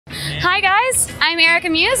Hi guys, I'm Erica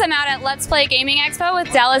Muse. I'm out at Let's Play Gaming Expo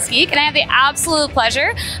with Dallas Geek, and I have the absolute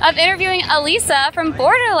pleasure of interviewing Elisa from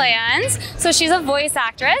Borderlands. So she's a voice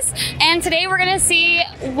actress, and today we're gonna see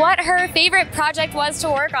what her favorite project was to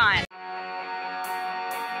work on.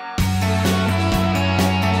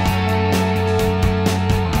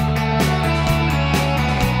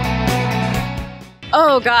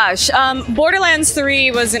 Oh gosh, Borderlands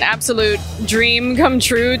 3 was an absolute dream come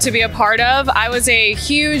true to be a part of. I was a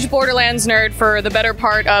huge Borderlands nerd for the better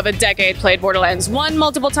part of a decade, played Borderlands 1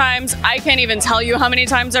 multiple times. I can't even tell you how many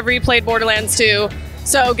times I've replayed Borderlands 2.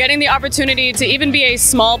 So getting the opportunity to even be a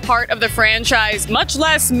small part of the franchise, much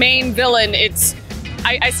less main villain,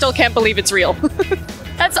 I still can't believe it's real.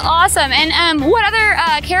 That's awesome. And what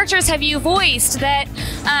other characters have you voiced that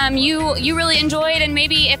you really enjoyed? And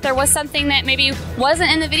maybe if there was something that maybe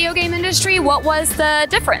wasn't in the video game industry, what was the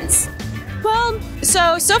difference? Well,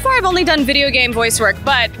 so far I've only done video game voice work,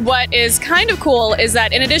 but what is kind of cool is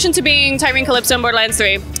that in addition to being Tyreen Calypso in Borderlands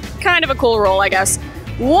 3, kind of a cool role, I guess.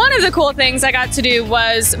 One of the cool things I got to do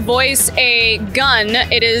was voice a gun.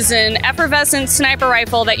 It is an effervescent sniper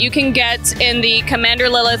rifle that you can get in the Commander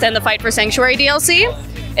Lilith and the Fight for Sanctuary DLC.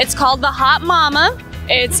 It's called the Hot Mama.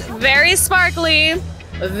 It's very sparkly,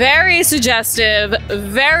 very suggestive,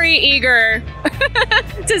 very eager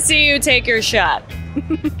to see you take your shot.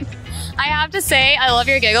 I have to say, I love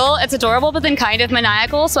your giggle. It's adorable, but then kind of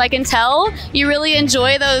maniacal, so I can tell you really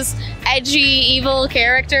enjoy those edgy, evil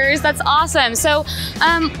characters. That's awesome. So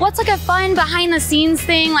what's like a fun behind-the-scenes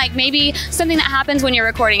thing, like maybe something that happens when you're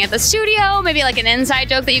recording at the studio, maybe like an inside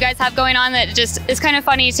joke that you guys have going on that just is kind of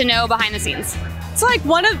funny to know behind the scenes? It's like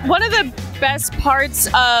one of the best parts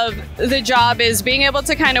of the job is being able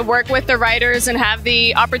to kind of work with the writers and have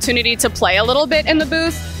the opportunity to play a little bit in the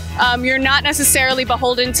booth. You're not necessarily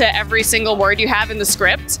beholden to every single word you have in the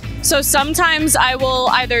script. So sometimes I will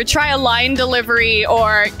either try a line delivery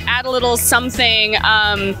or add a little something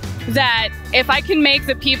that if I can make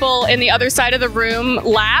the people in the other side of the room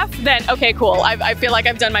laugh, then okay, cool. I feel like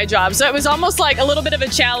I've done my job. So it was almost like a little bit of a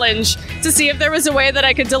challenge to see if there was a way that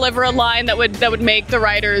I could deliver a line that would make the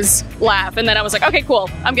writers laugh. And then I was like, okay, cool.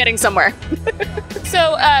 I'm getting somewhere.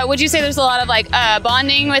 So would you say there's a lot of like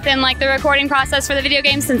bonding within like the recording process for the video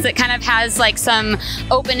game, since it kind of has like some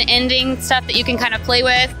open ending stuff that you can kind of play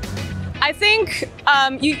with? I think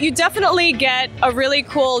you definitely get a really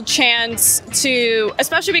cool chance to,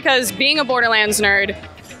 especially because being a Borderlands nerd,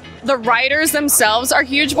 the writers themselves are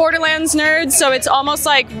huge Borderlands nerds, so it's almost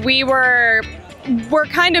like we're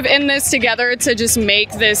kind of in this together to just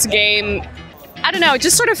make this game, I don't know,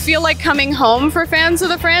 just sort of feel like coming home for fans of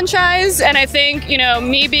the franchise. And I think, you know,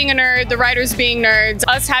 me being a nerd, the writers being nerds,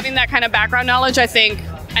 us having that kind of background knowledge, I think,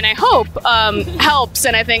 and I hope helps,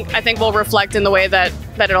 and I think will reflect in the way that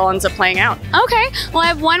it all ends up playing out. Okay, well I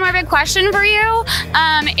have one more big question for you.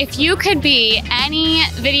 If you could be any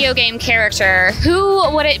video game character, who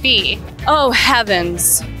would it be? Oh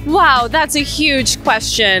heavens. Wow, that's a huge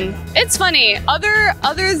question. It's funny, other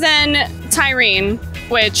than Tyreen,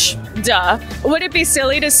 which, duh, would it be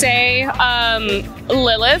silly to say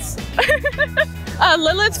Lilith?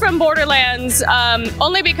 Lilith from Borderlands,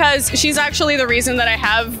 only because she's actually the reason that I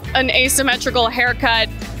have an asymmetrical haircut.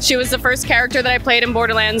 She was the first character that I played in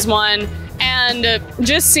Borderlands 1, and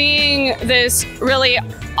just seeing this really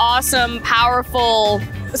awesome, powerful,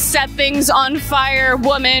 set things on fire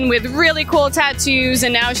woman with really cool tattoos,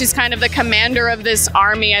 and now she's kind of the commander of this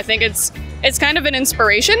army. I think it's kind of an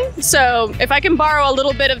inspiration. So if I can borrow a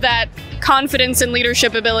little bit of that confidence and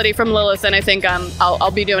leadership ability from Lilith, then I think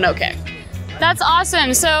I'll be doing okay. That's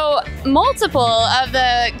awesome. So multiple of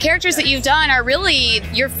the characters that you've done are really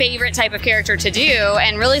your favorite type of character to do,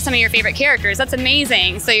 and really some of your favorite characters. That's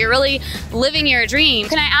amazing. So you're really living your dream.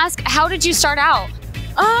 Can I ask, how did you start out?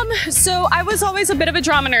 So I was always a bit of a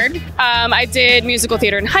drama nerd. I did musical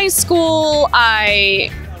theater in high school.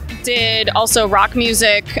 I did also rock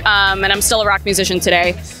music, and I'm still a rock musician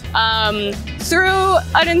today. Through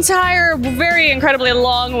an entire, very incredibly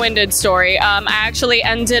long-winded story, I actually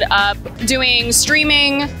ended up doing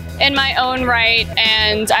streaming in my own right,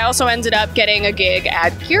 and I also ended up getting a gig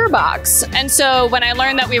at Gearbox. And so when I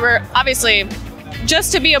learned that we were, obviously,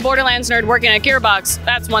 just to be a Borderlands nerd working at Gearbox,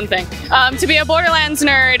 that's one thing. To be a Borderlands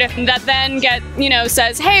nerd that then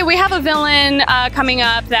says, hey, we have a villain coming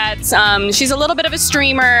up that's, she's a little bit of a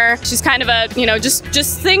streamer. She's kind of a,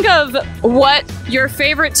 just think of what your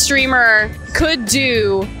favorite streamer could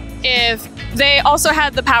do if they also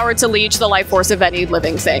had the power to leech the life force of any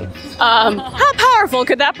living thing. How powerful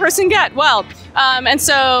could that person get? Well, and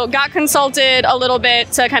so got consulted a little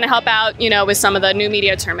bit to kind of help out, with some of the new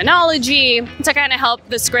media terminology, to kind of help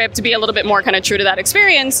the script be a little bit more kind of true to that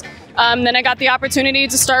experience. Then I got the opportunity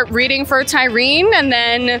to start reading for Tyreen, and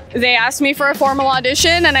then they asked me for a formal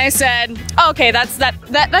audition, and I said, okay, that's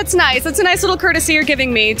nice. That's a nice little courtesy you're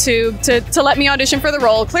giving me to let me audition for the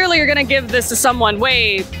role. Clearly you're gonna give this to someone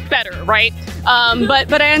way better, right?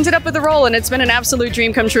 But I ended up with the role, and it's been an absolute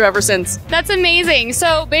dream come true ever since. That's amazing.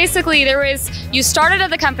 So basically you started at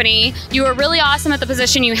the company, you were really awesome at the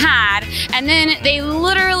position you had, and then they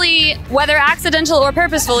literally, whether accidental or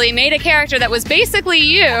purposefully, made a character that was basically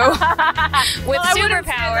you with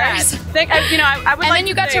superpowers. And then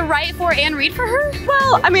you got to write for and read for her?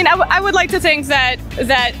 Well, I mean, I would like to think that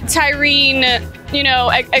Tyreen,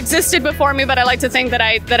 existed before me, but I like to think that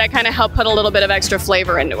I kind of helped put a little bit of extra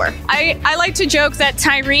flavor into her. I like to joke that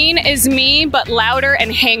Tyreen is me, but louder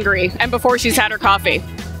and hangry, and before she's had her coffee.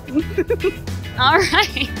 All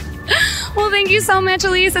right. Well, thank you so much,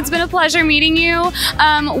 Elise. It's been a pleasure meeting you.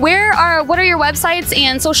 What are your websites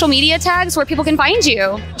and social media tags where people can find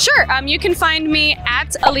you? Sure. You can find me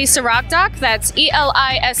at Elisa Rockdoc. That's ELISAROCKDOC,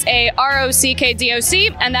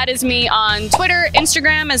 and that is me on Twitter,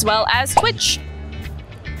 Instagram, as well as Twitch.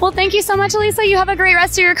 Well, thank you so much, Elisa. You have a great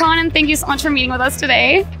rest of your con, and thank you so much for meeting with us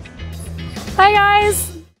today. Bye, guys.